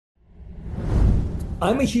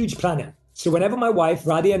I'm a huge planner, so whenever my wife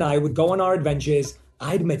Radhi and I would go on our adventures,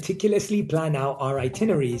 I'd meticulously plan out our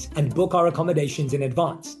itineraries and book our accommodations in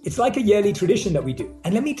advance. It's like a yearly tradition that we do.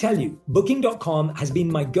 And let me tell you, Booking.com has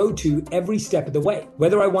been my go-to every step of the way.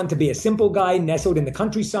 Whether I want to be a simple guy nestled in the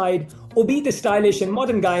countryside or be the stylish and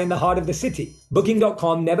modern guy in the heart of the city,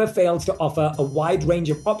 Booking.com never fails to offer a wide range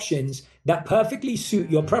of options that perfectly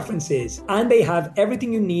suit your preferences, and they have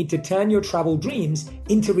everything you need to turn your travel dreams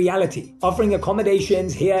into reality, offering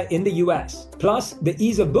accommodations here in the US. Plus, the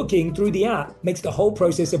ease of booking through the app makes the whole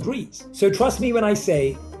process a breeze. So trust me when I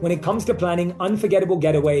say, when it comes to planning unforgettable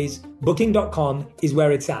getaways, Booking.com is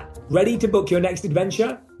where it's at. Ready to book your next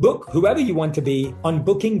adventure? Book whoever you want to be on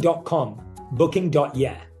Booking.com.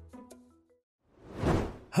 Booking.yeah.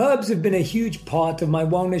 Herbs have been a huge part of my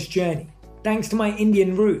wellness journey, thanks to my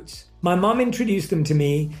Indian roots. My mum introduced them to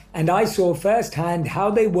me, and I saw firsthand how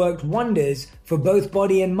they worked wonders for both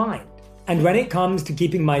body and mind. And when it comes to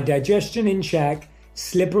keeping my digestion in check,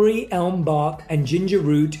 slippery elm bark and ginger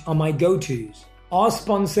root are my go-tos. Our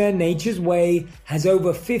sponsor, Nature's Way, has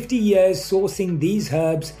over 50 years sourcing these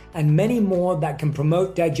herbs and many more that can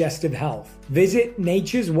promote digestive health. Visit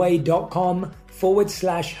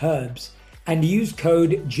naturesway.com/herbs and use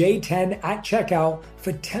code J10 at checkout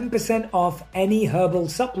for 10% off any herbal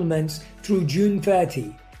supplements through June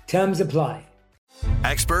 30. Terms apply.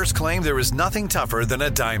 Experts claim there is nothing tougher than a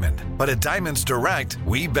diamond. But at Diamonds Direct,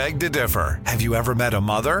 we beg to differ. Have you ever met a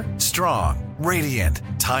mother? Strong, radiant,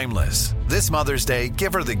 timeless. This Mother's Day,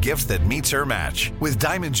 give her the gift that meets her match. With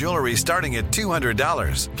diamond jewelry starting at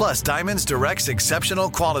 $200. Plus Diamonds Direct's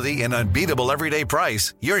exceptional quality and unbeatable everyday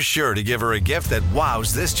price, you're sure to give her a gift that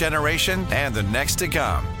wows this generation and the next to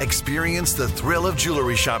come. Experience the thrill of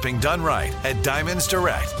jewelry shopping done right at Diamonds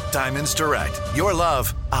Direct. Diamonds Direct. Your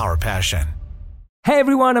love, our passion. Hey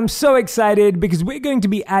everyone, I'm so excited because we're going to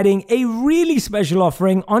be adding a really special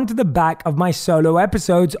offering onto the back of my solo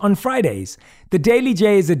episodes on Fridays. The Daily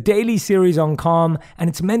J is a daily series on Calm, and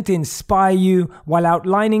it's meant to inspire you while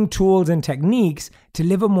outlining tools and techniques to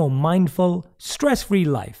live a more mindful, stress-free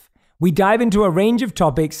life. We dive into a range of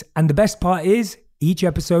topics, and the best part is each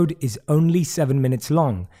episode is only 7 minutes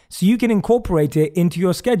long, so you can incorporate it into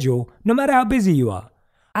your schedule no matter how busy you are.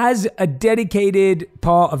 As a dedicated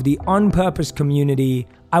part of the On Purpose community,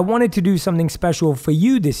 I wanted to do something special for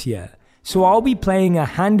you this year. So I'll be playing a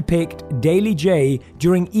hand-picked Daily J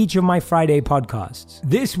during each of my Friday podcasts.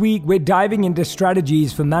 This week, we're diving into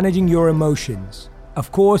strategies for managing your emotions.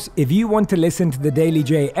 Of course, if you want to listen to the Daily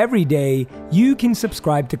J every day, you can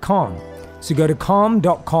subscribe to Calm. So go to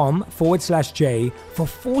calm.com/J for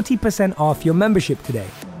 40% off your membership today.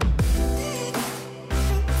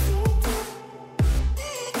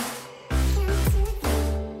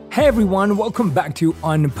 Hey everyone, welcome back to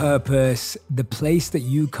On Purpose, the place that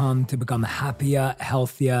you come to become happier,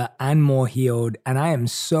 healthier, and more healed. And I am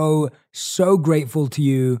so grateful to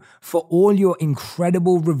you for all your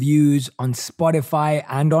incredible reviews on Spotify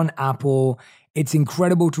and on Apple. It's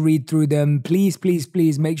incredible to read through them. Please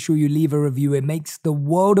make sure you leave a review. It makes the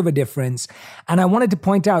world of a difference. And I wanted to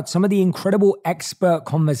point out some of the incredible expert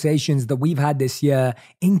conversations that we've had this year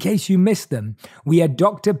in case you missed them. We had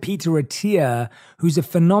Dr. Peter Attia, who's a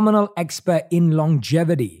phenomenal expert in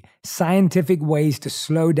longevity, scientific ways to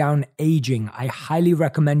slow down aging. I highly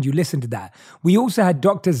recommend you listen to that. We also had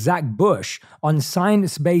Dr. Zach Bush on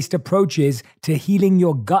science-based approaches to healing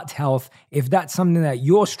your gut health if that's something that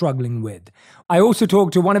you're struggling with. I also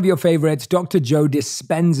talked to one of your favorites, Dr. Joe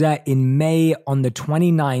Dispenza, in May on the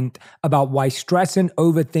 29th about why stress and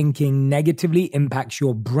overthinking negatively impacts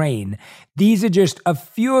your brain. These are just a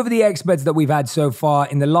few of the experts that we've had so far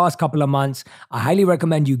in the last couple of months. I highly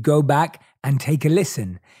recommend you go back and take a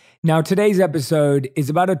listen. Now, today's episode is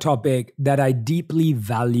about a topic that I deeply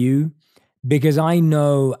value because I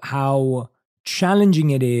know how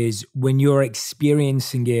challenging it is when you're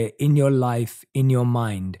experiencing it in your life, in your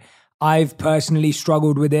mind. I've personally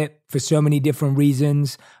struggled with it for so many different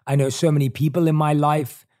reasons. I know so many people in my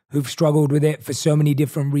life who've struggled with it for so many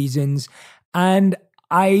different reasons. And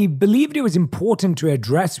I believed it was important to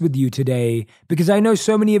address with you today because I know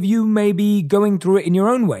so many of you may be going through it in your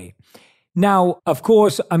own way. Now, of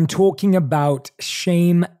course, I'm talking about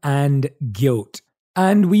shame and guilt.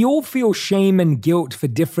 And we all feel shame and guilt for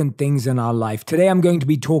different things in our life. Today, I'm going to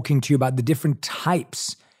be talking to you about the different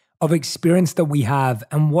types of experience that we have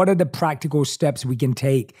and what are the practical steps we can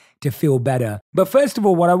take to feel better. But first of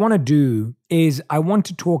all, what I want to do is I want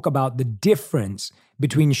to talk about the difference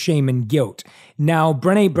between shame and guilt. Now,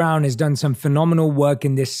 Brené Brown has done some phenomenal work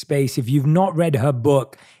in this space. If you've not read her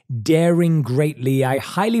book, Daring Greatly, I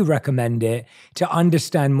highly recommend it to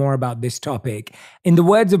understand more about this topic. In the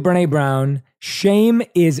words of Brené Brown, Shame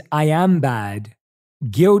is I am bad.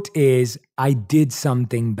 Guilt is I did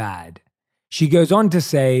something bad. She goes on to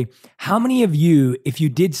say, how many of you, if you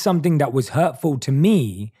did something that was hurtful to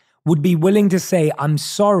me, would be willing to say, I'm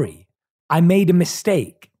sorry, I made a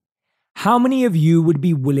mistake? How many of you would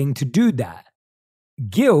be willing to do that?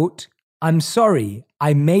 Guilt, I'm sorry,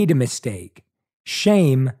 I made a mistake.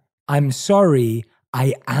 Shame, I'm sorry,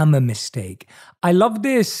 I am a mistake. I love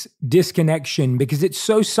this disconnection because it's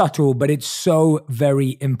so subtle, but it's so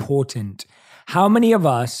very important. How many of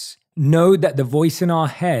us know that the voice in our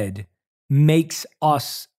head makes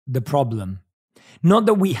us the problem? Not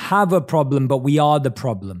that we have a problem, but we are the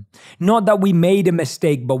problem. Not that we made a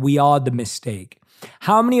mistake, but we are the mistake.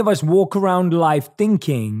 How many of us walk around life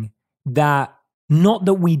thinking that not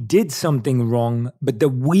that we did something wrong, but that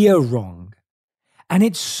we're wrong? And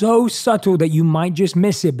it's so subtle that you might just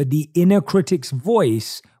miss it, but the inner critic's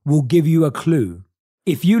voice will give you a clue.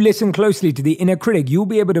 If you listen closely to the inner critic, you'll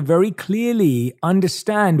be able to very clearly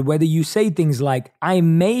understand whether you say things like, I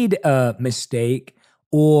made a mistake,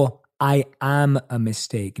 or I am a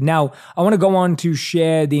mistake. Now, I want to go on to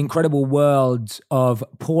share the incredible words of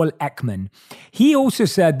Paul Ekman. He also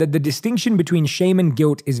said that the distinction between shame and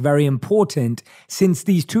guilt is very important, since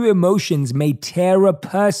these two emotions may tear a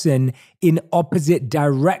person in opposite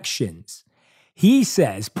directions. He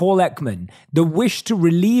says, Paul Ekman, the wish to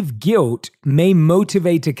relieve guilt may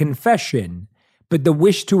motivate a confession, but the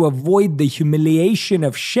wish to avoid the humiliation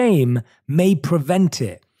of shame may prevent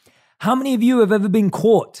it. How many of you have ever been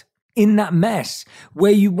caught in that mess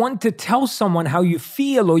where you want to tell someone how you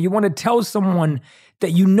feel, or you want to tell someone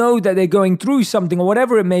that you know that they're going through something or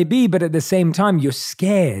whatever it may be, but at the same time, you're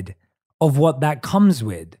scared of what that comes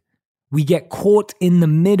with? We get caught in the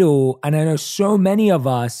middle, and I know so many of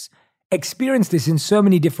us experience this in so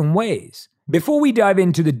many different ways. Before we dive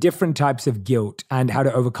into the different types of guilt and how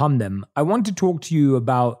to overcome them, I want to talk to you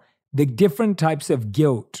about the different types of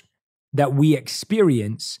guilt that we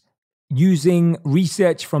experience using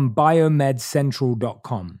research from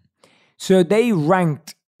BiomedCentral.com. So they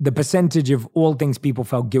ranked the percentage of all things people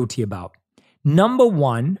felt guilty about. Number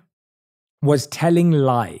one was telling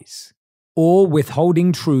lies or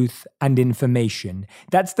withholding truth and information.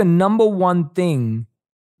 That's the number one thing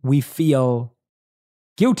we feel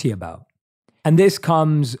guilty about. And this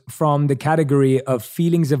comes from the category of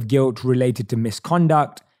feelings of guilt related to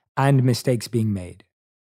misconduct and mistakes being made.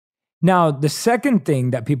 Now, the second thing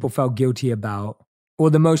that people felt guilty about, or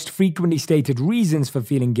the most frequently stated reasons for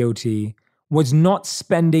feeling guilty, was not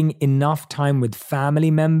spending enough time with family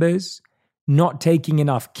members, not taking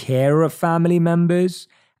enough care of family members,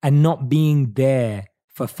 and not being there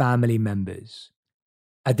for family members.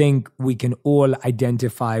 I think we can all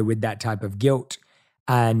identify with that type of guilt,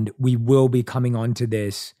 and we will be coming on to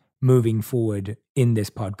this moving forward in this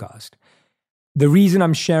podcast. The reason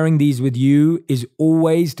I'm sharing these with you is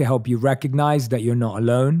always to help you recognize that you're not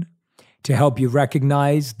alone, to help you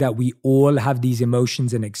recognize that we all have these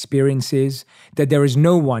emotions and experiences, that there is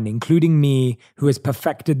no one, including me, who has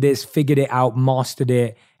perfected this, figured it out, mastered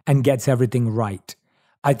it, and gets everything right.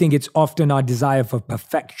 I think it's often our desire for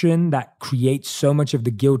perfection that creates so much of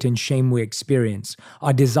the guilt and shame we experience.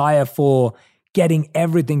 Our desire for getting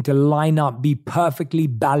everything to line up, be perfectly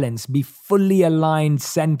balanced, be fully aligned,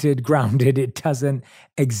 centered, grounded. It doesn't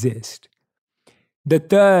exist. The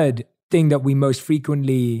third thing that we most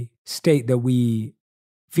frequently state that we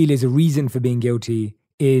feel is a reason for being guilty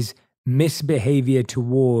is misbehavior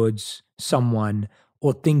towards someone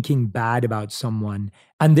or thinking bad about someone.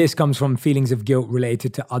 And this comes from feelings of guilt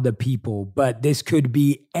related to other people. But this could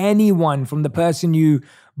be anyone, from the person you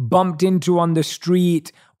bumped into on the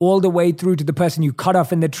street all the way through to the person you cut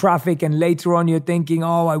off in the traffic, and later on you're thinking,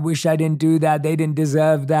 oh, I wish I didn't do that. They didn't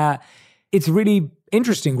deserve that. It's really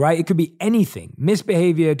interesting, right? It could be anything.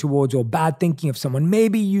 Misbehavior towards or bad thinking of someone.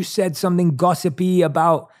 Maybe you said something gossipy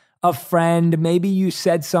about a friend. Maybe you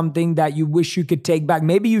said something that you wish you could take back.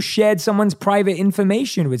 Maybe you shared someone's private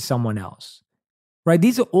information with someone else, right?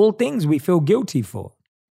 These are all things we feel guilty for.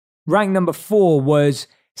 Rank number 4 was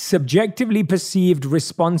subjectively perceived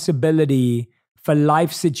responsibility for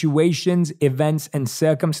life situations, events, and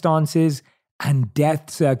circumstances, and death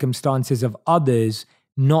circumstances of others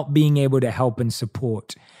not being able to help and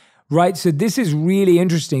support, right? So this is really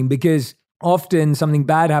interesting because often something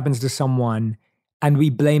bad happens to someone and we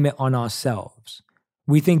blame it on ourselves.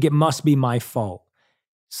 We think it must be my fault.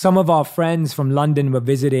 Some of our friends from London were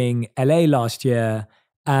visiting LA last year,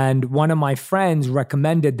 and one of my friends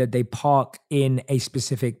recommended that they park in a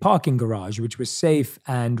specific parking garage, which was safe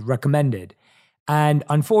and recommended. And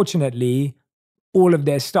unfortunately, all of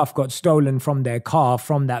their stuff got stolen from their car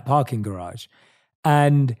from that parking garage.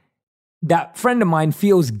 And that friend of mine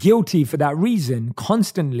feels guilty for that reason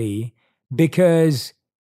constantly because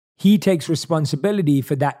he takes responsibility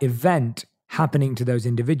for that event happening to those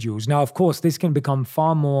individuals. Now, of course, this can become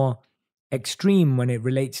far more extreme when it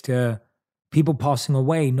relates to people passing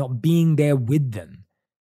away, not being there with them,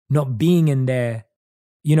 not being in there.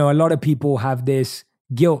 A lot of people have this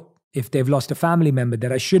guilt if they've lost a family member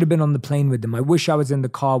that I should have been on the plane with them. I wish I was in the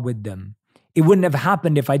car with them. It wouldn't have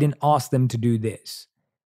happened if I didn't ask them to do this,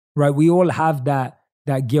 right? We all have that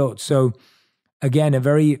guilt. So again, a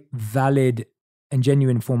very valid and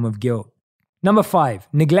genuine form of guilt. Number 5,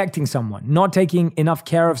 neglecting someone, not taking enough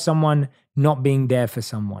care of someone, not being there for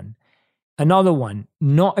someone. Another one,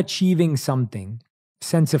 not achieving something,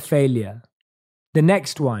 sense of failure. The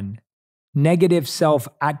next one, negative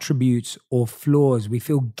self-attributes or flaws. We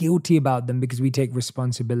feel guilty about them because we take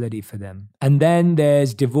responsibility for them. And then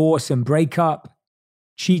there's divorce and breakup,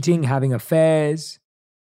 cheating, having affairs,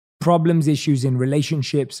 problems, issues in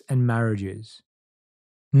relationships and marriages.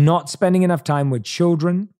 Not spending enough time with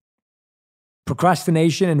children,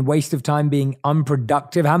 procrastination and waste of time, being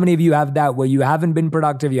unproductive. How many of you have that where you haven't been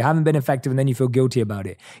productive, you haven't been effective, and then you feel guilty about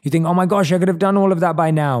it? You think, oh my gosh, I could have done all of that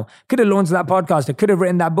by now. Could have launched that podcast. I could have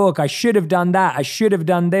written that book. I should have done that. I should have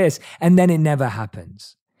done this. And then it never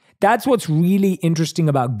happens. That's what's really interesting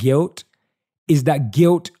about guilt, is that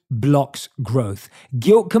guilt blocks growth.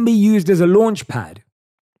 Guilt can be used as a launch pad.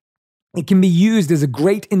 It can be used as a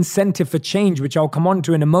great incentive for change, which I'll come on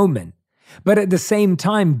to in a moment. But at the same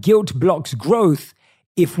time, guilt blocks growth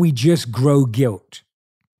if we just grow guilt,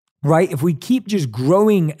 right? If we keep just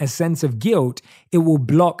growing a sense of guilt, it will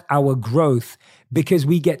block our growth because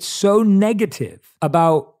we get so negative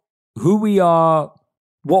about who we are,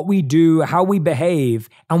 what we do, how we behave,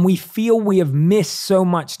 and we feel we have missed so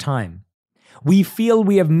much time. We feel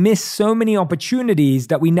we have missed so many opportunities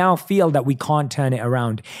that we now feel that we can't turn it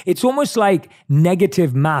around. It's almost like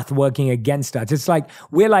negative math working against us. It's like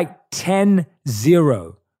we're like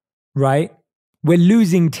 10-0, right? We're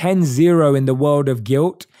losing 10-0 in the world of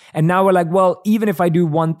guilt. And now we're like, well, even if I do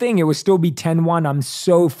one thing, it will still be 10-1. I'm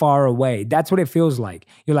so far away. That's what it feels like.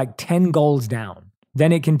 You're like 10 goals down.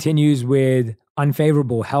 Then it continues with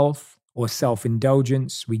unfavorable health or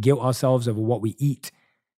self-indulgence. We guilt ourselves over what we eat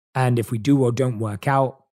and if we do or don't work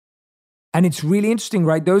out. And it's really interesting,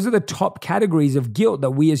 right? Those are the top categories of guilt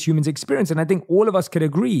that we as humans experience. And I think all of us could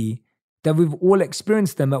agree that we've all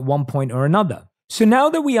experienced them at one point or another. So now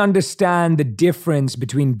that we understand the difference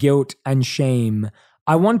between guilt and shame,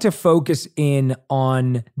 I want to focus in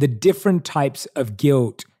on the different types of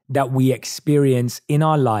guilt that we experience in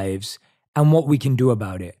our lives and what we can do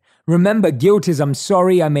about it. Remember, guilt is I'm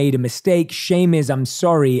sorry I made a mistake. Shame is I'm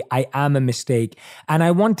sorry I am a mistake. And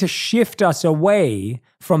I want to shift us away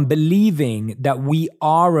from believing that we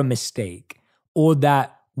are a mistake or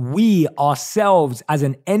that we ourselves as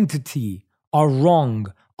an entity are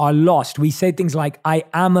wrong, are lost. We say things like, I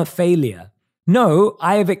am a failure. No,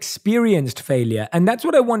 I have experienced failure. And that's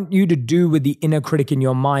what I want you to do with the inner critic in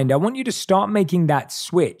your mind. I want you to start making that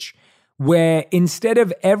switch where instead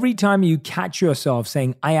of every time you catch yourself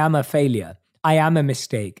saying, I am a failure, I am a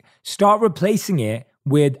mistake, start replacing it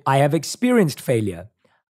with, I have experienced failure.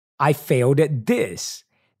 I failed at this.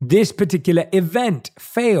 This particular event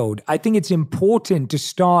failed. I think it's important to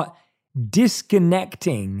start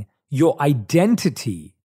disconnecting your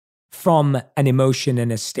identity from an emotion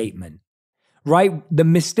and a statement, right? The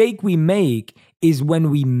mistake we make is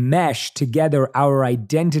when we mesh together our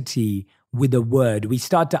identity with a word. We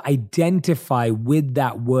start to identify with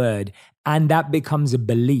that word, and that becomes a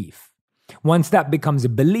belief. Once that becomes a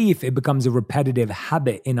belief, it becomes a repetitive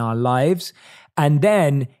habit in our lives. And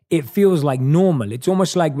then it feels like normal. It's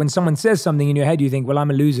almost like when someone says something in your head, you think, well,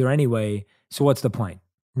 I'm a loser anyway, so what's the point,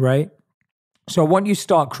 right? So I want you to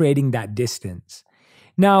start creating that distance.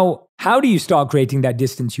 Now, how do you start creating that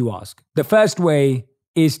distance, you ask? The first way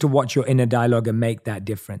is to watch your inner dialogue and make that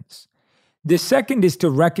difference. The second is to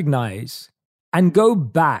recognize and go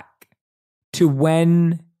back to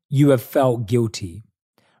when you have felt guilty.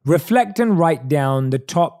 Reflect and write down the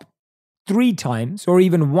top 3 times or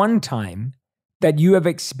even 1 time that you have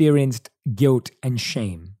experienced guilt and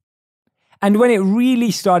shame. And when it really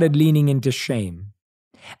started leaning into shame.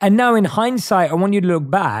 And now in hindsight, I want you to look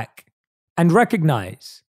back and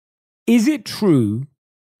recognize, is it true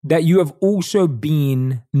that you have also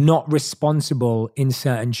been not responsible in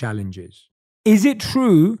certain challenges? Is it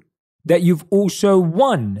true that you've also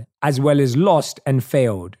won as well as lost and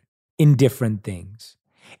failed in different things?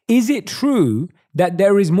 Is it true that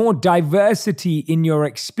there is more diversity in your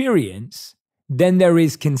experience than there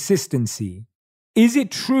is consistency? Is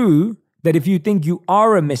it true that if you think you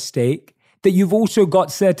are a mistake, that you've also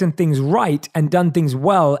got certain things right and done things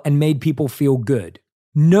well and made people feel good.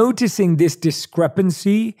 Noticing this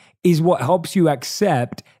discrepancy is what helps you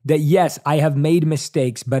accept that, yes, I have made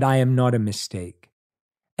mistakes, but I am not a mistake.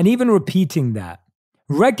 And even repeating that,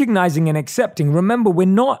 recognizing and accepting, remember, we're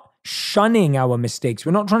not shunning our mistakes.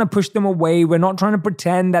 We're not trying to push them away. We're not trying to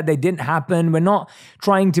pretend that they didn't happen. We're not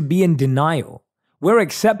trying to be in denial. We're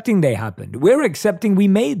accepting they happened. We're accepting we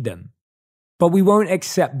made them. But we won't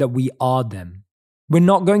accept that we are them. We're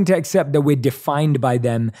not going to accept that we're defined by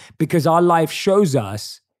them, because our life shows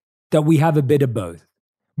us that we have a bit of both.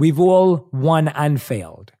 We've all won and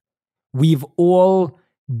failed. We've all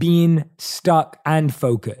been stuck and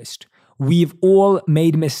focused. We've all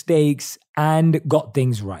made mistakes and got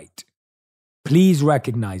things right. Please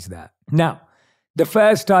recognize that. Now, the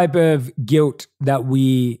first type of guilt that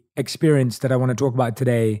we experience that I want to talk about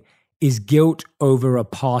today is guilt over a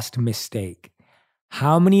past mistake.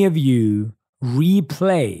 How many of you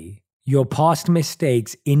replay your past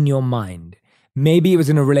mistakes in your mind? Maybe it was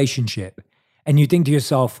in a relationship and you think to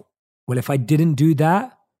yourself, well, if I didn't do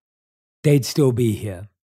that, they'd still be here.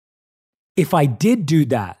 If I did do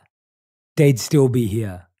that, they'd still be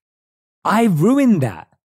here. I ruined that.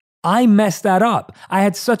 I messed that up. I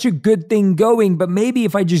had such a good thing going, but maybe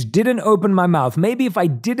if I just didn't open my mouth, maybe if I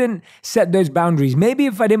didn't set those boundaries, maybe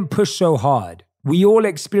if I didn't push so hard. We all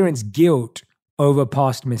experience guilt over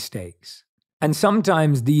past mistakes. And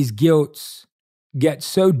sometimes these guilts get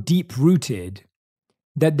so deep-rooted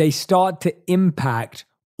that they start to impact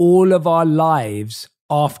all of our lives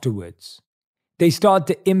afterwards. They start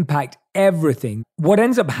to impact everything. What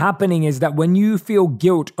ends up happening is that when you feel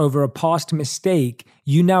guilt over a past mistake,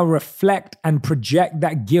 you now reflect and project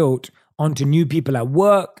that guilt onto new people at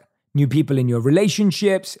work, new people in your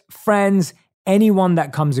relationships, friends, anyone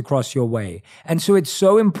that comes across your way. And so it's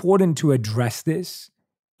so important to address this.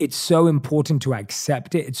 It's so important to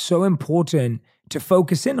accept it. It's so important to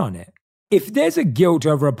focus in on it. If there's a guilt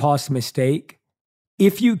over a past mistake,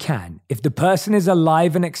 if you can, if the person is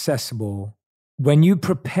alive and accessible, when you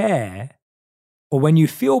prepare or when you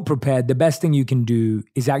feel prepared, the best thing you can do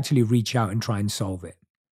is actually reach out and try and solve it,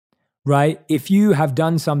 right? If you have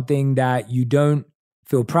done something that you don't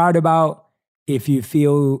feel proud about, if you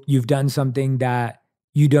feel you've done something that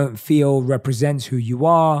you don't feel represents who you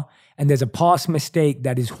are, and there's a past mistake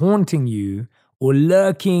that is haunting you or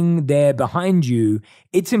lurking there behind you,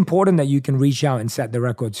 it's important that you can reach out and set the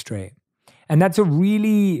record straight. And that's a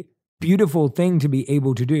really beautiful thing to be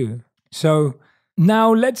able to do. So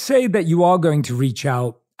now let's say that you are going to reach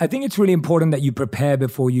out. I think it's really important that you prepare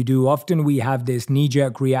before you do. Often we have this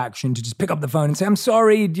knee-jerk reaction to just pick up the phone and say, I'm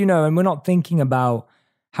sorry, and we're not thinking about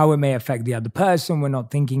how it may affect the other person. We're not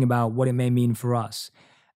thinking about what it may mean for us.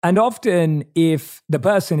 And often if the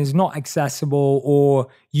person is not accessible, or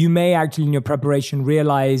you may actually in your preparation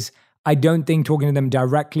realize, I don't think talking to them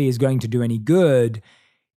directly is going to do any good,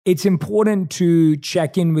 it's important to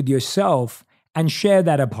check in with yourself and share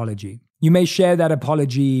that apology. You may share that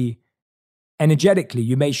apology energetically.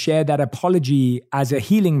 You may share that apology as a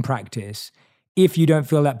healing practice if you don't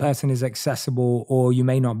feel that person is accessible, or you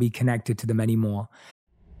may not be connected to them anymore.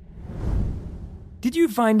 Did you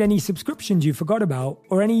find any subscriptions you forgot about,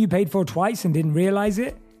 or any you paid for twice and didn't realize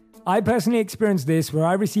it? I personally experienced this where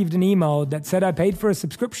I received an email that said I paid for a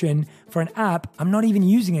subscription for an app I'm not even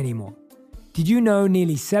using anymore. Did you know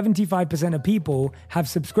nearly 75% of people have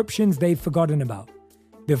subscriptions they've forgotten about?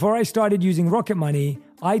 Before I started using Rocket Money,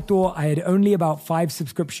 I thought I had only about 5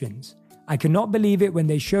 subscriptions. I could not believe it when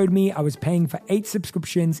they showed me I was paying for 8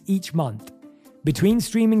 subscriptions each month. Between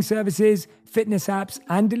streaming services, fitness apps,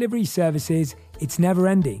 and delivery services, it's never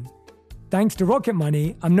ending. Thanks to Rocket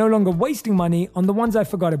Money, I'm no longer wasting money on the ones I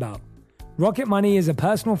forgot about. Rocket Money is a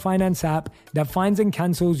personal finance app that finds and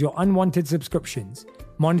cancels your unwanted subscriptions,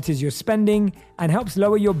 monitors your spending, and helps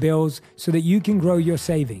lower your bills so that you can grow your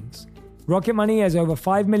savings. Rocket Money has over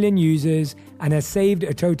 5 million users and has saved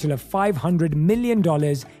a total of $500 million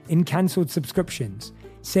in canceled subscriptions,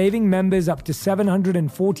 saving members up to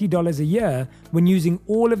 $740 a year when using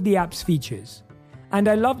all of the app's features. And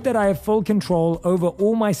I love that I have full control over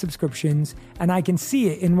all my subscriptions and I can see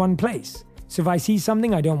it in one place. So if I see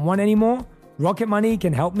something I don't want anymore, Rocket Money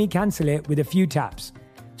can help me cancel it with a few taps.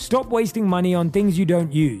 Stop wasting money on things you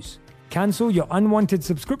don't use. Cancel your unwanted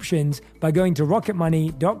subscriptions by going to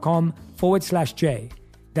rocketmoney.com/J.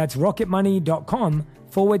 That's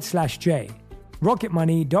rocketmoney.com/J.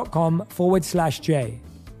 rocketmoney.com/J.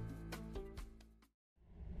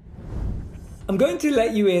 I'm going to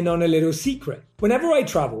let you in on a little secret. Whenever I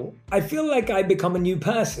travel, I feel like I become a new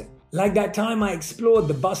person. Like that time I explored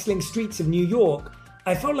the bustling streets of New York,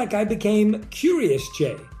 I felt like I became Curious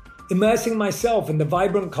Jay. immersing myself in the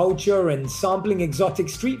vibrant culture and sampling exotic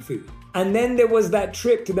street food. And then there was that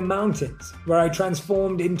trip to the mountains where I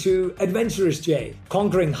transformed into Adventurous Jay,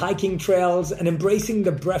 conquering hiking trails and embracing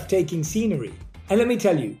the breathtaking scenery. And let me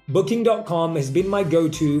tell you, Booking.com has been my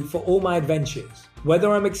go-to for all my adventures. Whether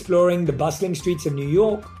I'm exploring the bustling streets of New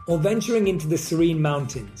York or venturing into the serene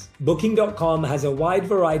mountains, Booking.com has a wide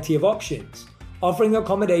variety of options, offering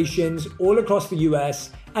accommodations all across the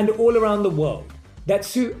US and all around the world that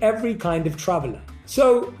suit every kind of traveler.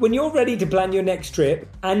 So when you're ready to plan your next trip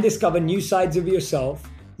and discover new sides of yourself,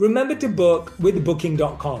 remember to book with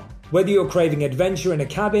Booking.com. Whether you're craving adventure in a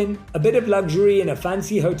cabin, a bit of luxury in a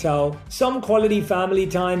fancy hotel, some quality family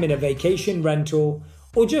time in a vacation rental,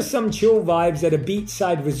 or just some chill vibes at a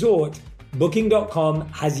beachside resort, Booking.com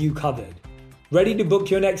has you covered. Ready to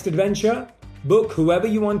book your next adventure? Book whoever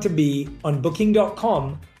you want to be on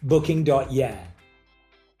Booking.com, Booking.yeah.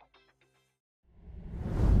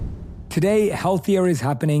 Today, healthier is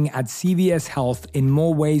happening at CVS Health in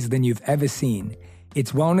more ways than you've ever seen.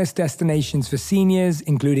 It's wellness destinations for seniors,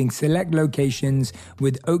 including select locations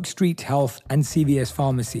with Oak Street Health and CVS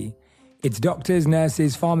Pharmacy. It's doctors,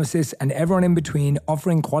 nurses, pharmacists, and everyone in between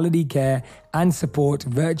offering quality care and support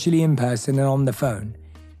virtually, in person, and on the phone.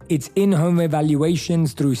 It's in-home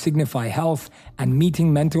evaluations through Signify Health and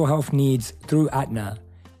meeting mental health needs through Aetna.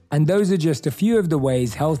 And those are just a few of the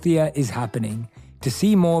ways healthier is happening. To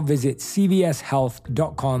see more, visit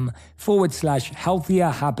cvshealth.com/healthier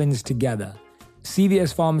happens together.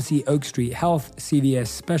 CVS Pharmacy, Oak Street Health, CVS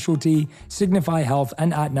Specialty, Signify Health,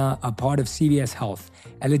 and Aetna are part of CVS Health.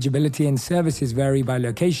 Eligibility and services vary by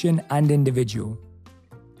location and individual.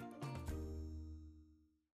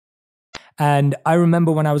 And I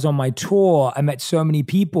remember when I was on my tour, I met so many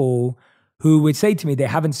people who would say to me they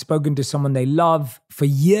haven't spoken to someone they love for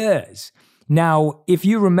years. Now, if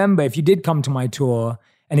you remember, if you did come to my tour,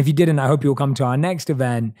 and if you didn't, I hope you'll come to our next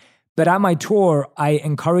event. But at my tour, I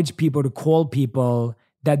encouraged people to call people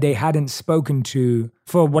that they hadn't spoken to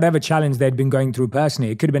for whatever challenge they'd been going through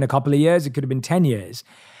personally. It could have been a couple of years, it could have been 10 years.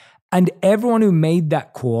 And everyone who made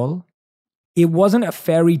that call, it wasn't a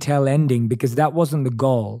fairy tale ending because that wasn't the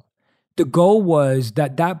goal. The goal was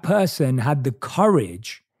that that person had the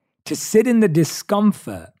courage to sit in the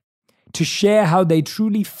discomfort, to share how they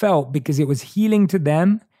truly felt because it was healing to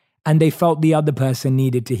them and they felt the other person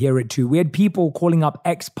needed to hear it too. We had people calling up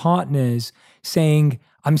ex-partners saying,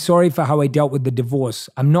 I'm sorry for how I dealt with the divorce.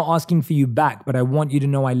 I'm not asking for you back, but I want you to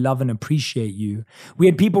know I love and appreciate you. We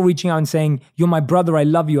had people reaching out and saying, you're my brother, I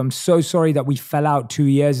love you. I'm so sorry that we fell out 2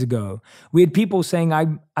 years ago. We had people saying,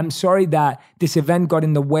 I'm sorry that this event got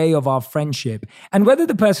in the way of our friendship. And whether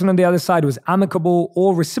the person on the other side was amicable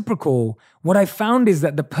or reciprocal, what I found is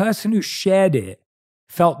that the person who shared it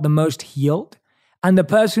felt the most healed, and the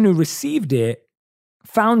person who received it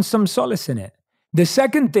found some solace in it. The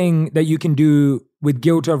second thing that you can do with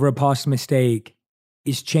guilt over a past mistake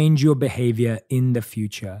is change your behavior in the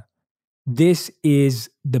future. This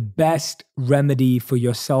is the best remedy for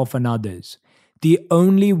yourself and others. The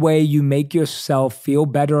only way you make yourself feel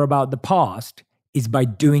better about the past is by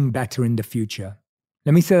doing better in the future.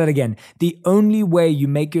 Let me say that again. The only way you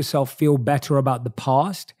make yourself feel better about the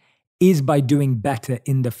past is by doing better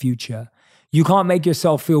in the future. You can't make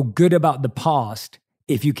yourself feel good about the past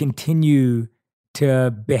if you continue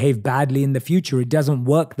to behave badly in the future. It doesn't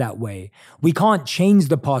work that way. We can't change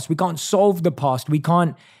the past. We can't solve the past. We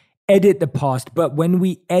can't edit the past. But when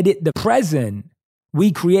we edit the present,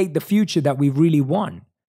 we create the future that we really want,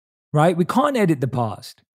 right? We can't edit the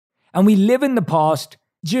past. And we live in the past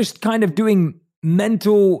just kind of doing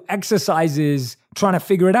mental exercises, trying to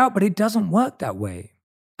figure it out, but it doesn't work that way.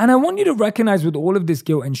 And I want you to recognize with all of this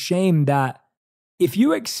guilt and shame that if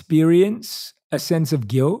you experience a sense of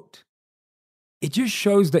guilt, it just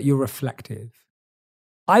shows that you're reflective.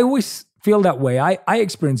 I always feel that way. I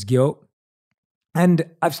experience guilt, and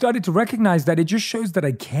I've started to recognize that it just shows that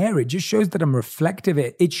I care. It just shows that I'm reflective.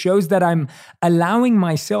 It shows that I'm allowing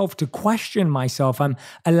myself to question myself. I'm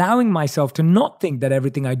allowing myself to not think that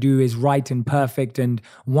everything I do is right and perfect and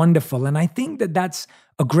wonderful. And I think that that's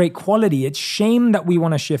a great quality. It's shame that we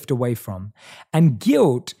want to shift away from. And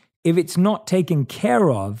guilt, if it's not taken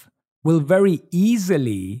care of, will very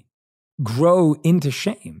easily grow into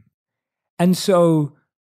shame. And so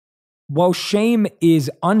while shame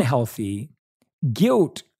is unhealthy,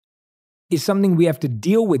 guilt is something we have to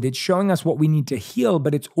deal with. It's showing us what we need to heal,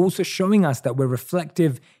 but it's also showing us that we're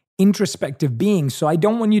reflective, introspective beings. So I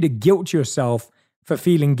don't want you to guilt yourself for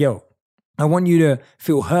feeling guilt. I want you to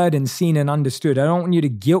feel heard and seen and understood. I don't want you to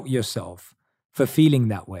guilt yourself for feeling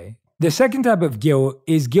that way. The second type of guilt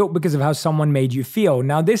is guilt because of how someone made you feel.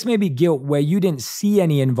 Now, this may be guilt where you didn't see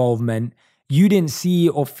any involvement, you didn't see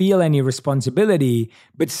or feel any responsibility,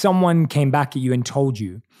 but someone came back at you and told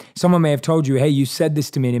you. Someone may have told you, hey, you said this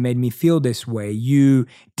to me and it made me feel this way. You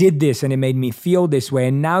did this and it made me feel this way.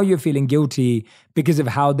 And now you're feeling guilty because of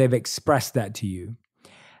how they've expressed that to you.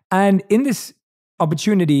 And in this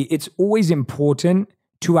opportunity, it's always important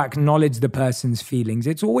to acknowledge the person's feelings.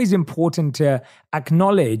 It's always important to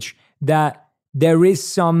acknowledge that there is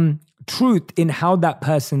some truth in how that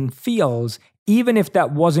person feels, even if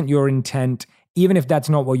that wasn't your intent, even if that's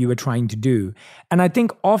not what you were trying to do. And I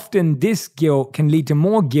think often this guilt can lead to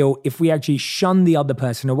more guilt if we actually shun the other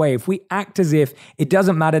person away. If we act as if it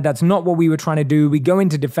doesn't matter, that's not what we were trying to do, we go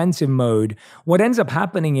into defensive mode, what ends up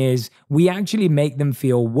happening is we actually make them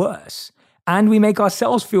feel worse. And we make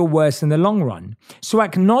ourselves feel worse in the long run. So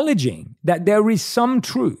acknowledging that there is some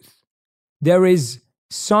truth, there is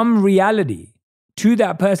some reality to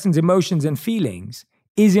that person's emotions and feelings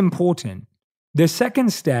is important. The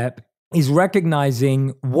second step is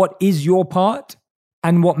recognizing what is your part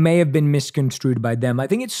and what may have been misconstrued by them. I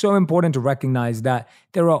think it's so important to recognize that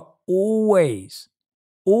there are always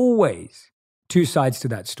two sides to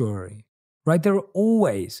that story, right? There are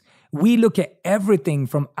always. We look at everything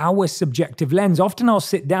from our subjective lens. Often I'll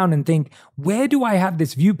sit down and think, where do I have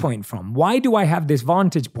this viewpoint from? Why do I have this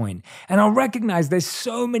vantage point? And I'll recognize there's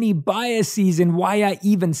so many biases in why I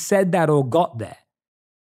even said that or got there,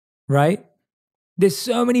 right? There's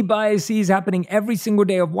so many biases happening every single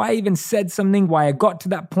day of why I even said something, why I got to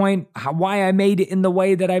that point, why I made it in the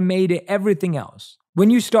way that I made it, everything else. When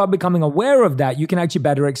you start becoming aware of that, you can actually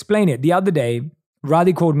better explain it. The other day,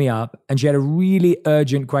 Radhi called me up and she had a really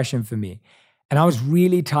urgent question for me. And I was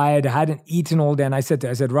really tired. I hadn't eaten all day. And I said,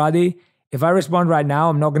 Radhi, if I respond right now,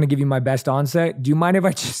 I'm not going to give you my best answer. Do you mind if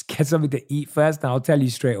I just get something to eat first? And I'll tell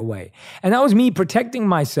you straight away. And that was me protecting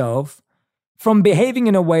myself from behaving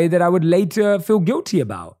in a way that I would later feel guilty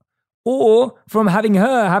about. Or from having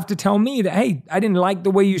her have to tell me that, hey, I didn't like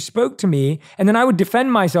the way you spoke to me. And then I would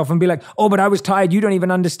defend myself and be like, oh, but I was tired. You don't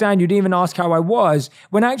even understand. You didn't even ask how I was.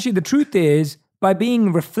 When actually the truth is, by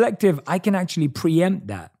being reflective, I can actually preempt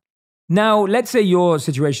that. Now, let's say your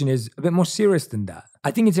situation is a bit more serious than that. I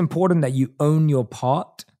think it's important that you own your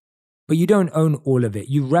part, but you don't own all of it.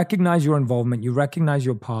 You recognize your involvement, you recognize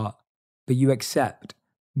your part, but you accept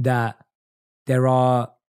that there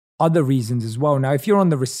are other reasons as well. Now, if you're on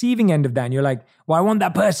the receiving end of that and you're like, well, I want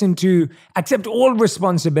that person to accept all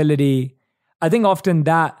responsibility, I think often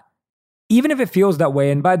that, even if it feels that way,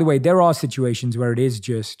 and by the way, there are situations where it is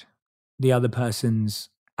just the other person's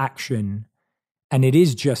action and it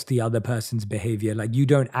is just the other person's behavior. Like you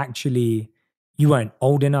weren't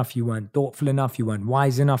old enough, you weren't thoughtful enough, you weren't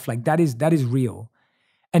wise enough. Like that is real.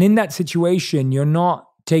 And in that situation, you're not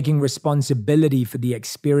taking responsibility for the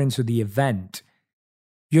experience or the event.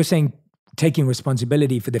 You're saying taking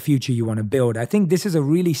responsibility for the future you want to build. I think this is a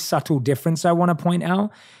really subtle difference I want to point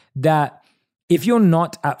out, that if you're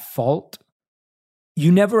not at fault, you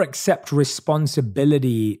never accept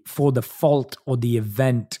responsibility for the fault or the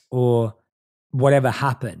event or whatever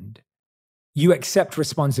happened. You accept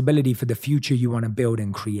responsibility for the future you want to build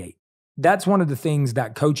and create. That's one of the things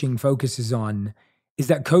that coaching focuses on, is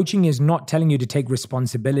that coaching is not telling you to take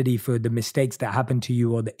responsibility for the mistakes that happened to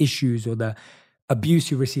you or the issues or the abuse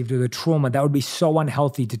you received or the trauma. That would be so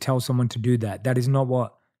unhealthy to tell someone to do that. That is not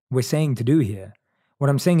what we're saying to do here. What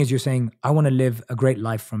I'm saying is you're saying, I want to live a great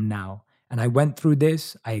life from now. And I went through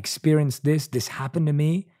this, I experienced this happened to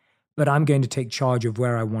me, but I'm going to take charge of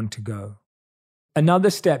where I want to go. Another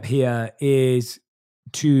step here is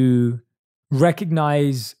to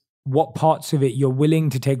recognize what parts of it you're willing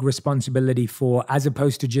to take responsibility for, as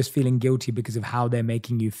opposed to just feeling guilty because of how they're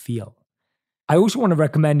making you feel. I also want to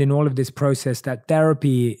recommend in all of this process that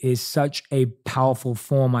therapy is such a powerful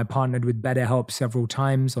form. I partnered with BetterHelp several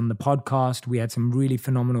times on the podcast. We had some really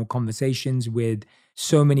phenomenal conversations with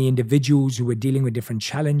so many individuals who were dealing with different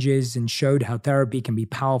challenges and showed how therapy can be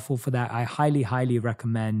powerful for that. I highly, highly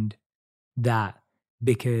recommend that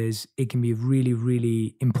because it can be really,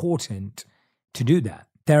 really important to do that.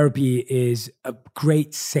 Therapy is a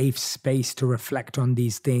great safe space to reflect on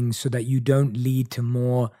these things so that you don't lead to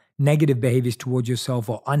more negative behaviors towards yourself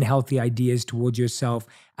or unhealthy ideas towards yourself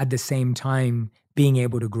at the same time being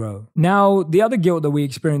able to grow. Now, the other guilt that we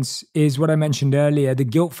experience is what I mentioned earlier, the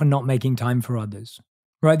guilt for not making time for others,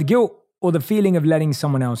 right? The guilt or the feeling of letting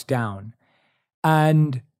someone else down.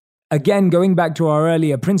 And again, going back to our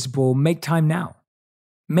earlier principle, make time now.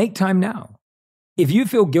 Make time now. If you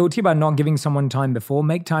feel guilty about not giving someone time before,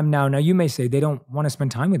 make time now. Now, you may say, they don't want to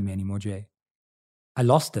spend time with me anymore, Jay. I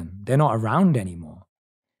lost them. They're not around anymore.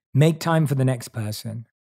 Make time for the next person.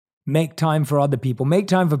 Make time for other people. Make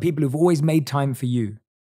time for people who've always made time for you.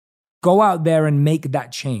 Go out there and make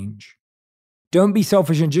that change. Don't be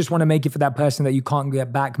selfish and just want to make it for that person that you can't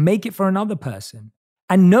get back. Make it for another person.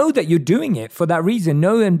 And know that you're doing it for that reason.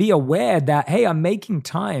 Know and be aware that, hey, I'm making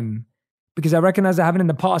time because I recognize I haven't in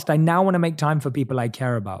the past. I now want to make time for people I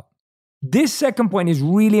care about. This second point is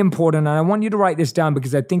really important, and I want you to write this down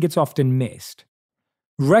because I think it's often missed.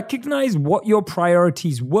 Recognize what your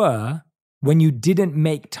priorities were when you didn't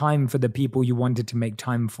make time for the people you wanted to make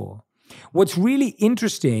time for. What's really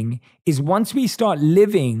interesting is once we start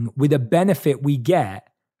living with a benefit we get,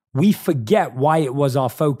 we forget why it was our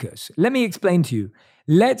focus. Let me explain to you.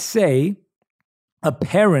 Let's say a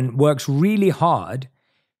parent works really hard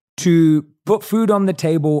to put food on the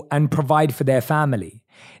table and provide for their family.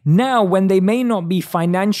 Now, when they may not be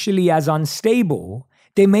financially as unstable,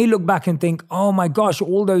 they may look back and think, oh my gosh,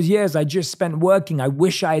 all those years I just spent working. I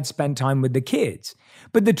wish I had spent time with the kids.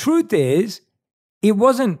 But the truth is, it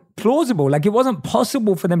wasn't plausible. Like, it wasn't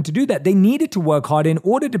possible for them to do that. They needed to work hard in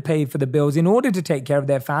order to pay for the bills, in order to take care of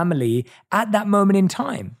their family at that moment in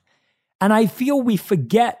time. And I feel we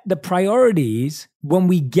forget the priorities when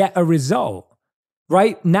we get a result,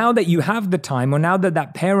 right? Now that you have the time, or now that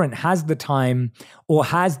that parent has the time or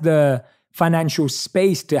has the financial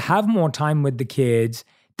space to have more time with the kids,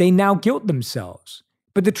 they now guilt themselves.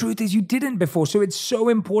 But the truth is you didn't before. So it's so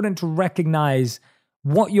important to recognize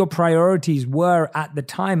what your priorities were at the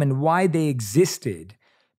time and why they existed.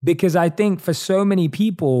 Because I think for so many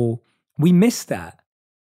people, we miss that,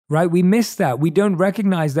 right? We miss that. We don't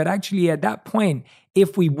recognize that actually at that point,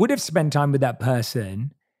 if we would have spent time with that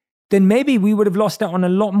person, then maybe we would have lost out on a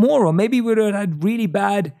lot more, or maybe we would have had really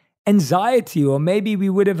bad anxiety, or maybe we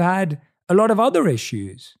would have had a lot of other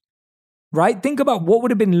issues, right? Think about what would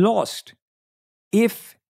have been lost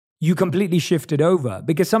if you completely shifted over.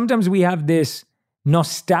 Because sometimes we have this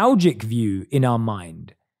nostalgic view in our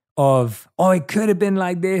mind of, oh, it could have been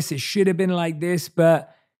like this, it should have been like this,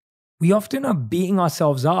 but we often are beating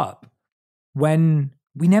ourselves up when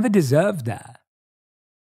we never deserved that.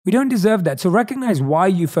 We don't deserve that. So recognize why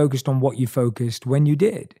you focused on what you focused when you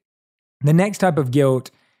did. The next type of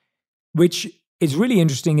guilt, which is really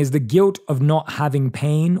interesting, is the guilt of not having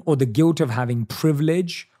pain, or the guilt of having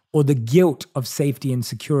privilege, or the guilt of safety and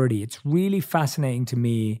security. It's really fascinating to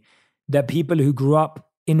me that people who grew up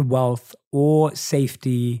in wealth or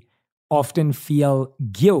safety often feel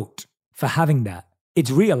guilt for having that. It's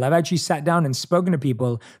real. I've actually sat down and spoken to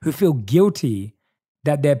people who feel guilty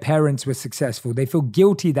that their parents were successful. They feel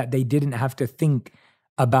guilty that they didn't have to think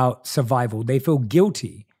about survival. They feel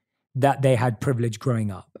guilty that they had privilege growing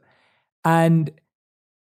up. And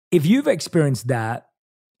if you've experienced that,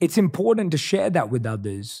 it's important to share that with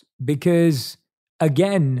others because,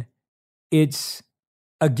 again, it's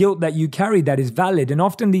a guilt that you carry that is valid. And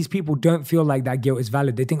often these people don't feel like that guilt is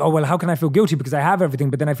valid. They think, oh, well, how can I feel guilty because I have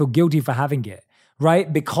everything, but then I feel guilty for having it,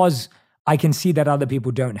 right? Because I can see that other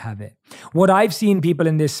people don't have it. What I've seen people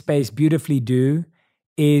in this space beautifully do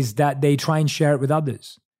is that they try and share it with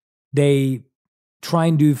others. They try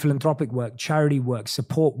and do philanthropic work, charity work,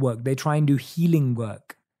 support work. They try and do healing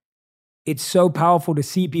work. It's so powerful to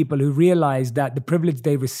see people who realize that the privilege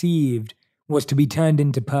they received was to be turned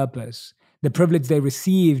into purpose. The privilege they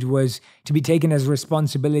received was to be taken as a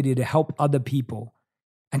responsibility to help other people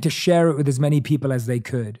and to share it with as many people as they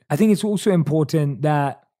could. I think it's also important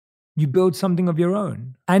that you build something of your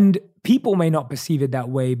own. And people may not perceive it that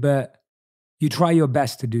way, but you try your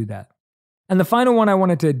best to do that. And the final one I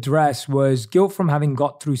wanted to address was guilt from having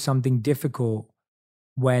got through something difficult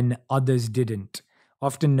when others didn't,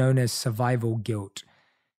 often known as survival guilt.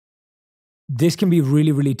 This can be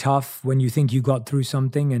really, really tough when you think you got through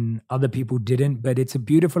something and other people didn't, but it's a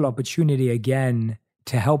beautiful opportunity, again,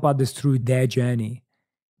 to help others through their journey,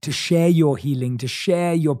 to share your healing, to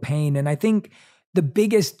share your pain. And I think the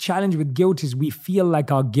biggest challenge with guilt is we feel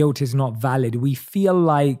like our guilt is not valid. We feel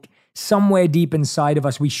like somewhere deep inside of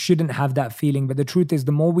us, we shouldn't have that feeling. But the truth is,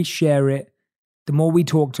 the more we share it, the more we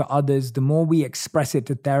talk to others, the more we express it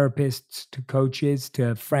to therapists, to coaches,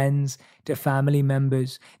 to friends, to family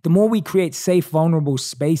members, the more we create safe, vulnerable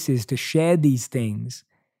spaces to share these things,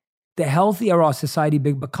 the healthier our society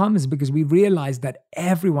becomes because we realize that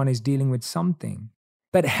everyone is dealing with something.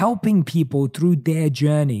 But helping people through their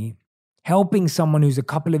journey, helping someone who's a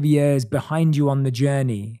couple of years behind you on the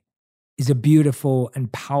journey is a beautiful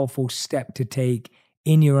and powerful step to take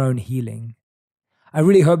in your own healing. I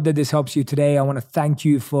really hope that this helps you today. I want to thank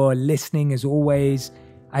you for listening as always.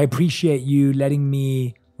 I appreciate you letting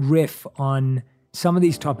me riff on some of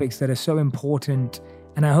these topics that are so important.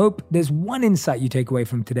 And I hope there's one insight you take away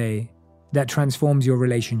from today. that transforms your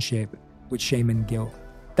relationship with shame and guilt.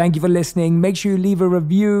 Thank you for listening. Make sure you leave a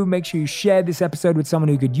review. Make sure you share this episode with someone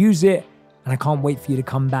who could use it. And I can't wait for you to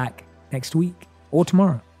come back next week or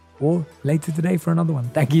tomorrow or later today for another one.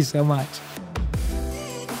 Thank you so much.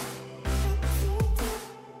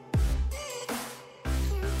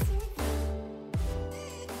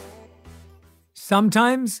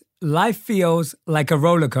 Sometimes life feels like a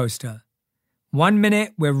roller coaster. 1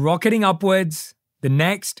 minute we're rocketing upwards, the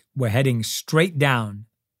next we're heading straight down.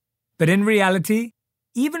 But in reality,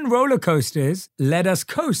 even roller coasters let us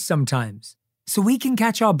coast sometimes, so we can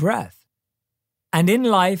catch our breath. And in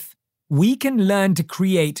life, we can learn to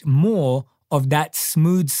create more of that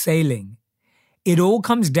smooth sailing. It all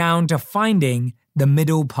comes down to finding the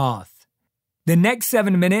middle path. The next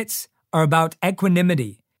 7 minutes are about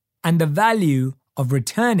equanimity and the value of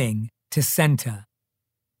returning to center.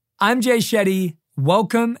 I'm Jay Shetty.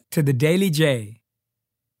 Welcome to the Daily J.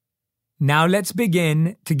 Now let's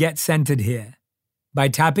begin to get centered here by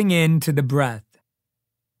tapping into the breath.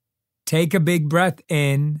 Take a big breath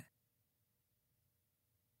in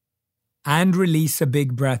and release a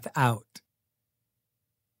big breath out.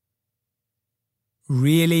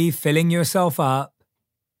 Really filling yourself up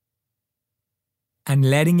and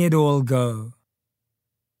letting it all go.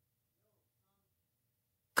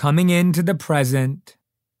 Coming into the present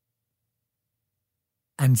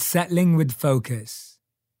and settling with focus.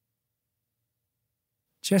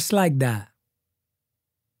 Just like that.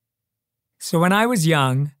 So when I was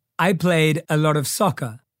young, I played a lot of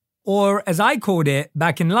soccer, or as I called it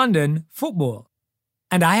back in London, football.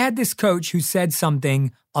 And I had this coach who said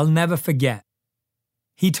something I'll never forget.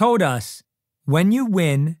 He told us, when you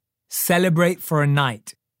win, celebrate for a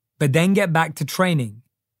night, but then get back to training.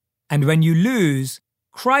 And when you lose,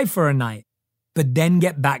 cry for a night, but then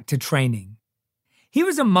get back to training. He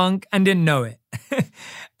was a monk and didn't know it.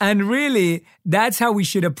 And really, that's how we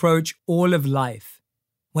should approach all of life.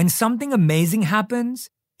 When something amazing happens,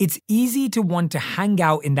 it's easy to want to hang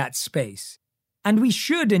out in that space. And we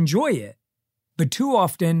should enjoy it. But too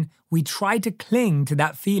often, we try to cling to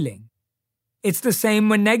that feeling. It's the same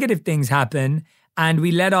when negative things happen and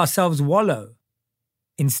we let ourselves wallow.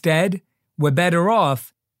 Instead, we're better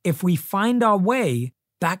off if we find our way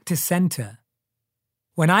back to center.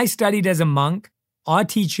 When I studied as a monk, our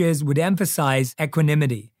teachers would emphasize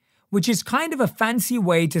equanimity, which is kind of a fancy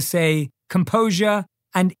way to say composure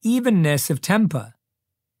and evenness of temper.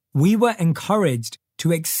 We were encouraged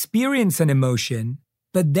to experience an emotion,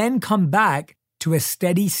 but then come back to a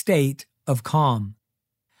steady state of calm.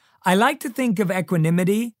 I like to think of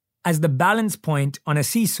equanimity as the balance point on a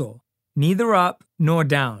seesaw, neither up nor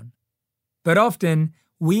down. But often,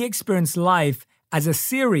 we experience life as a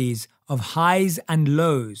series of highs and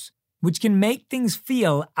lows, which can make things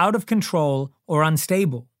feel out of control or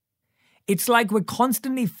unstable. It's like we're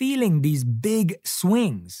constantly feeling these big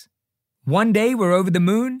swings. One day we're over the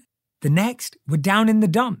moon, the next we're down in the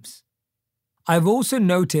dumps. I've also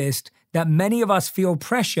noticed that many of us feel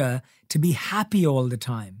pressure to be happy all the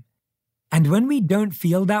time. And when we don't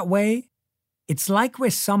feel that way, it's like we're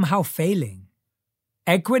somehow failing.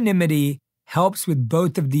 Equanimity helps with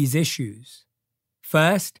both of these issues.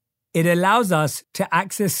 First, it allows us to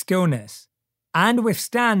access stillness and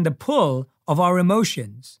withstand the pull of our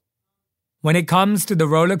emotions. When it comes to the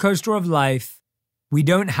roller coaster of life, we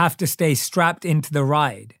don't have to stay strapped into the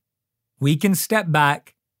ride. We can step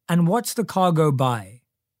back and watch the car go by,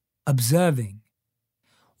 observing.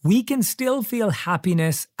 We can still feel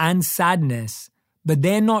happiness and sadness, but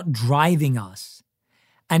they're not driving us.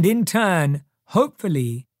 And in turn,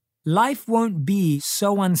 hopefully, life won't be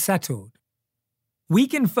so unsettled. We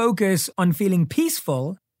can focus on feeling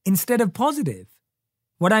peaceful instead of positive.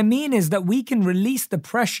 What I mean is that we can release the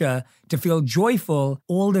pressure to feel joyful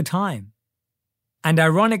all the time. And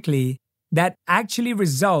ironically, that actually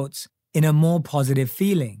results in a more positive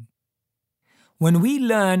feeling. When we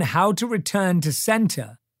learn how to return to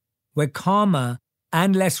center, we're calmer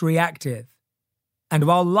and less reactive. And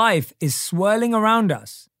while life is swirling around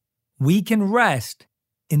us, we can rest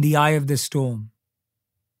in the eye of the storm.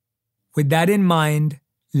 With that in mind,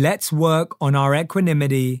 let's work on our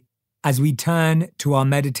equanimity as we turn to our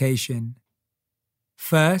meditation.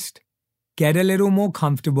 First, get a little more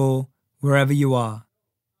comfortable wherever you are,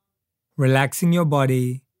 relaxing your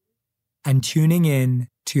body and tuning in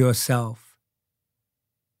to yourself.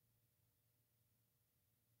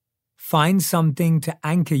 Find something to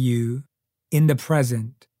anchor you in the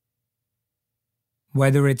present,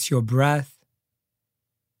 whether it's your breath,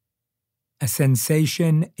 a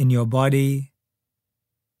sensation in your body,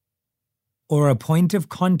 or a point of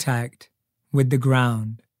contact with the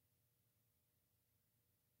ground.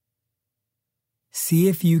 See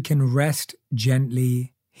if you can rest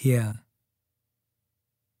gently here,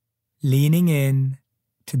 leaning in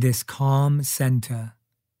to this calm center.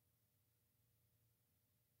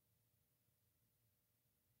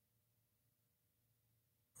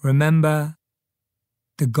 Remember,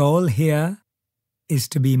 the goal here is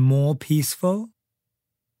to be more peaceful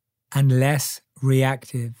and less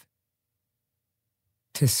reactive,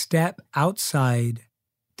 to step outside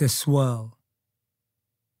the swirl.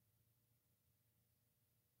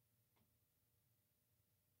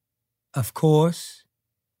 Of course,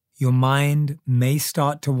 your mind may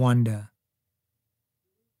start to wander.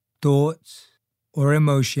 Thoughts or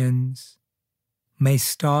emotions may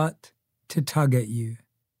start to tug at you.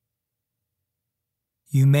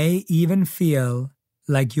 You may even feel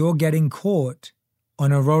like you're getting caught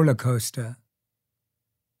on a roller coaster.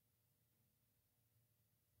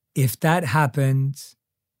 If that happens,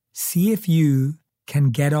 see if you can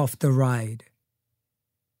get off the ride,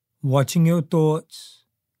 watching your thoughts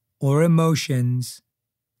or emotions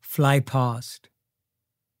fly past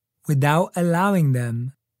without allowing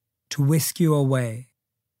them to whisk you away.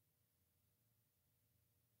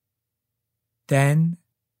 Then,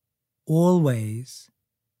 always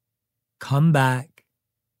come back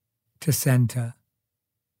to center.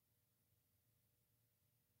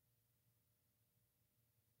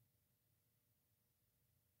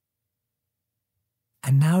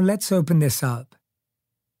 And now let's open this up.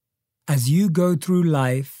 As you go through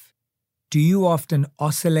life, do you often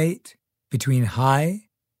oscillate between high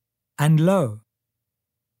and low?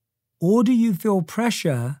 Or do you feel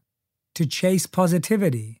pressure to chase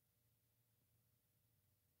positivity?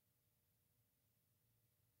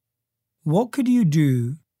 What could you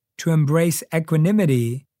do to embrace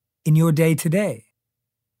equanimity in your day-to-day?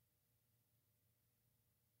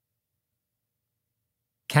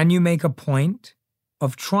 Can you make a point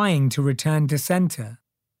of trying to return to center?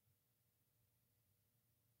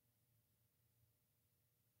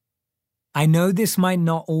 I know this might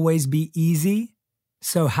not always be easy,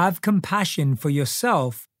 so have compassion for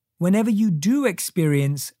yourself whenever you do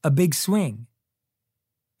experience a big swing.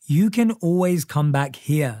 You can always come back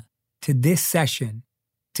here to this session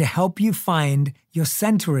to help you find your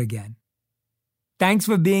center again. Thanks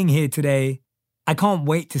for being here today. I can't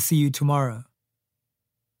wait to see you tomorrow.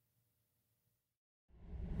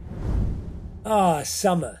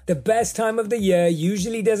 Summer. The best time of the year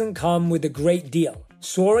usually doesn't come with a great deal.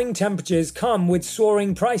 Soaring temperatures come with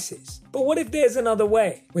soaring prices. But what if there's another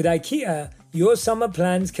way? With IKEA, your summer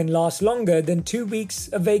plans can last longer than 2 weeks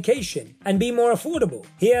of vacation and be more affordable.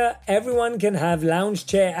 Here, everyone can have lounge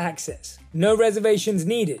chair access. No reservations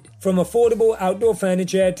needed. From affordable outdoor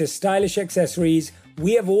furniture to stylish accessories,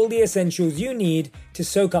 we have all the essentials you need to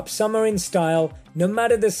soak up summer in style, no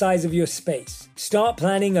matter the size of your space. Start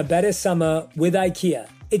planning a better summer with IKEA.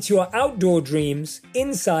 It's your outdoor dreams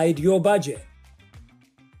inside your budget.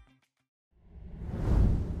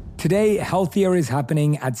 Today, healthier is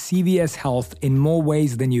happening at CVS Health in more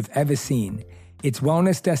ways than you've ever seen. It's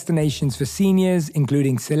wellness destinations for seniors,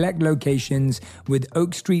 including select locations with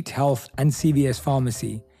Oak Street Health and CVS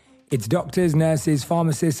Pharmacy. It's doctors, nurses,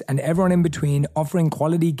 pharmacists, and everyone in between offering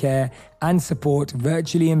quality care and support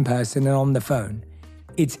virtually, in person, and on the phone.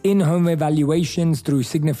 It's in-home evaluations through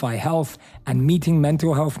Signify Health and meeting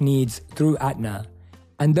mental health needs through Aetna.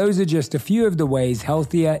 And those are just a few of the ways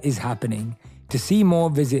healthier is happening. To see more,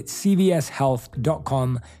 visit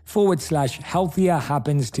cvshealth.com/healthier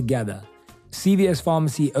happens together. CVS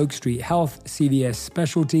Pharmacy, Oak Street Health, CVS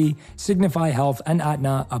Specialty, Signify Health, and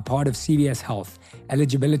Aetna are part of CVS Health.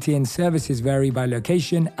 Eligibility and services vary by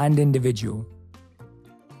location and individual.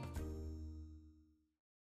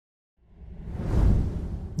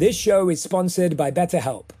 This show is sponsored by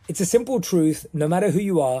BetterHelp. It's a simple truth, no matter who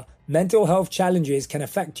you are, mental health challenges can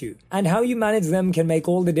affect you, and how you manage them can make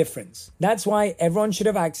all the difference. That's why everyone should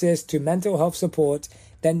have access to mental health support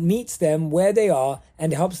that meets them where they are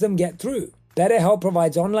and helps them get through. BetterHelp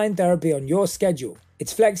provides online therapy on your schedule.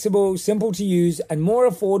 It's flexible, simple to use, and more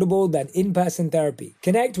affordable than in-person therapy.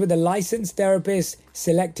 Connect with a licensed therapist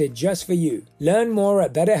selected just for you. Learn more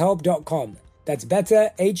at betterhelp.com. That's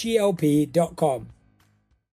betterhelp.com.